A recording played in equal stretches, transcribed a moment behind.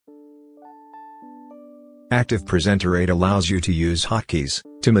ActivePresenter 8 allows you to use hotkeys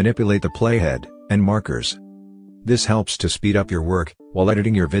to manipulate the playhead and markers. This helps to speed up your work while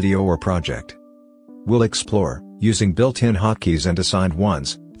editing your video or project. We'll explore using built-in hotkeys and assigned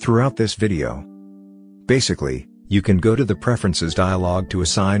ones throughout this video. Basically, you can go to the Preferences dialog to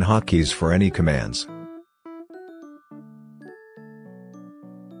assign hotkeys for any commands.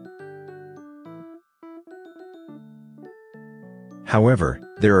 However,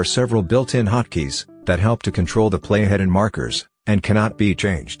 there are several built-in hotkeys that help to control the playhead and markers, and cannot be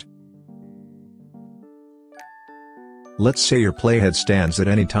changed. Let's say your playhead stands at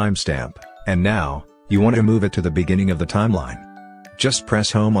any timestamp, and now, you want to move it to the beginning of the timeline. Just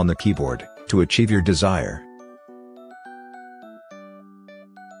press Home on the keyboard to achieve your desire.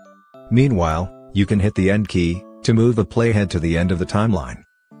 Meanwhile, you can hit the End key to move the playhead to the end of the timeline.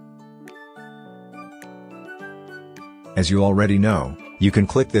 As you already know, you can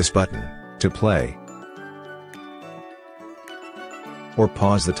click this button to play or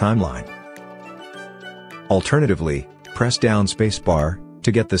pause the timeline. Alternatively, press down spacebar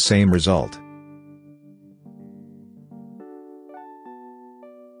to get the same result.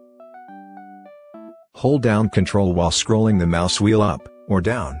 Hold down Ctrl while scrolling the mouse wheel up or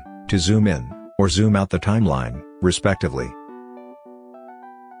down to zoom in or zoom out the timeline, respectively.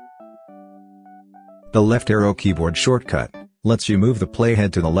 The left arrow keyboard shortcut lets you move the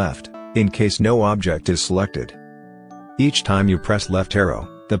playhead to the left, in case no object is selected. Each time you press left arrow,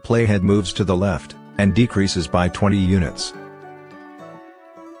 the playhead moves to the left, and decreases by 20 units.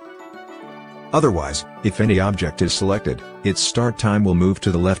 Otherwise, if any object is selected, its start time will move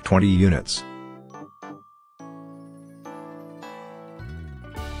to the left 20 units.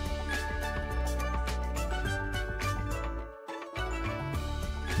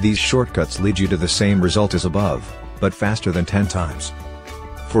 These shortcuts lead you to the same result as above, but faster than 10 times.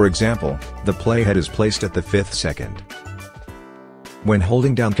 For example, the playhead is placed at the 5th second. When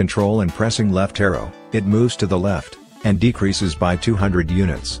holding down Ctrl and pressing left arrow, it moves to the left, and decreases by 200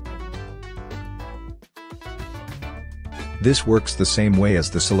 units. This works the same way as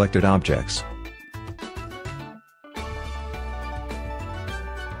the selected objects.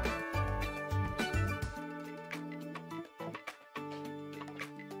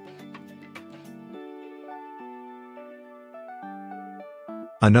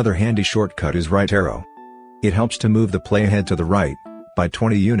 Another handy shortcut is right arrow. It helps to move the playhead to the right by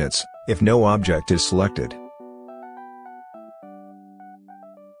 20 units if no object is selected.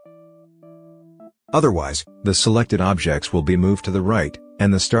 Otherwise, the selected objects will be moved to the right,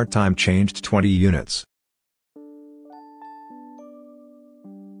 and the start time changed 20 units.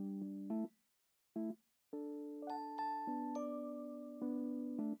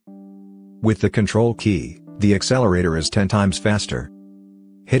 With the Control key, the accelerator is 10 times faster.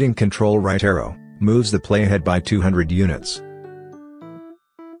 Hitting Ctrl right arrow moves the playhead by 200 units.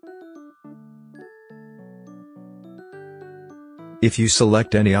 If you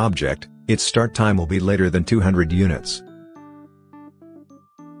select any object, its start time will be later than 200 units.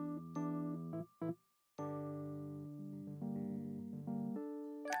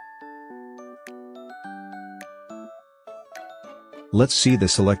 Let's see the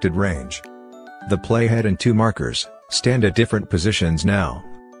selected range. The playhead and two markers stand at different positions now.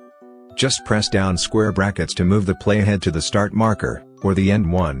 Just press down square brackets to move the playhead to the start marker, or the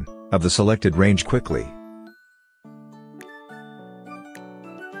end one, of the selected range quickly.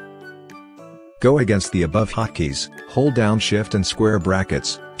 Go against the above hotkeys, hold down Shift and square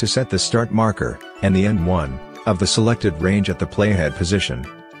brackets, to set the start marker, and the end one, of the selected range at the playhead position.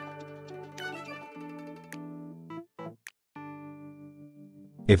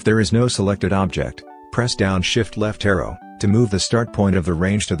 If there is no selected object, press down Shift left arrow to move the start point of the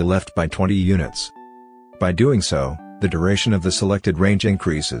range to the left by 20 units. By doing so, the duration of the selected range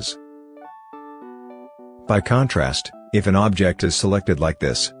increases. By contrast, if an object is selected like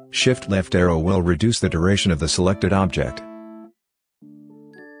this, Shift left arrow will reduce the duration of the selected object.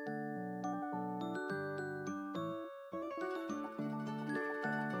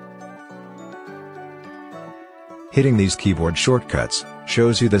 Hitting these keyboard shortcuts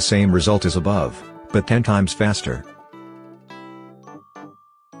shows you the same result as above, but 10 times faster.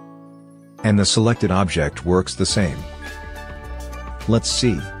 And the selected object works the same. Let's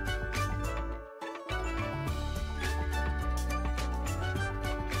see.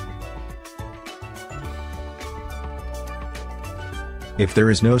 If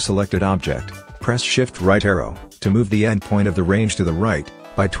there is no selected object, press Shift right arrow to move the end point of the range to the right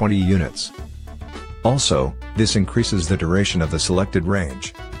by 20 units. Also, this increases the duration of the selected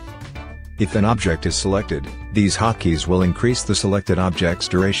range. If an object is selected, these hotkeys will increase the selected object's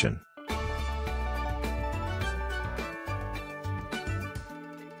duration.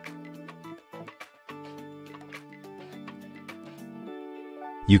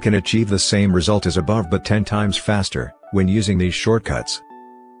 You can achieve the same result as above but 10 times faster when using these shortcuts.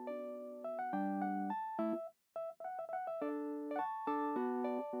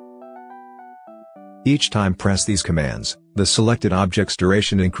 Each time press these commands, the selected object's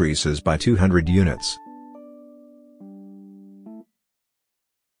duration increases by 200 units.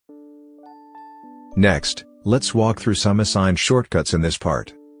 Next, let's walk through some assigned shortcuts in this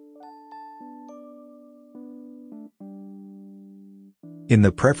part. In the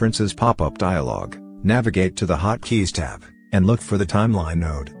Preferences pop-up dialog, navigate to the Hotkeys tab, and look for the Timeline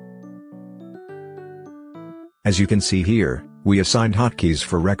node. As you can see here, we assigned hotkeys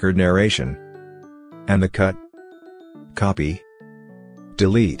for record narration and the cut, copy,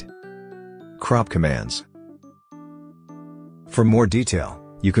 delete, crop commands. For more detail,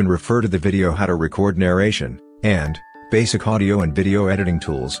 you can refer to the video How to Record Narration and Basic Audio and Video Editing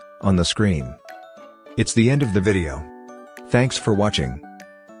Tools on the screen. It's the end of the video. Thanks for watching.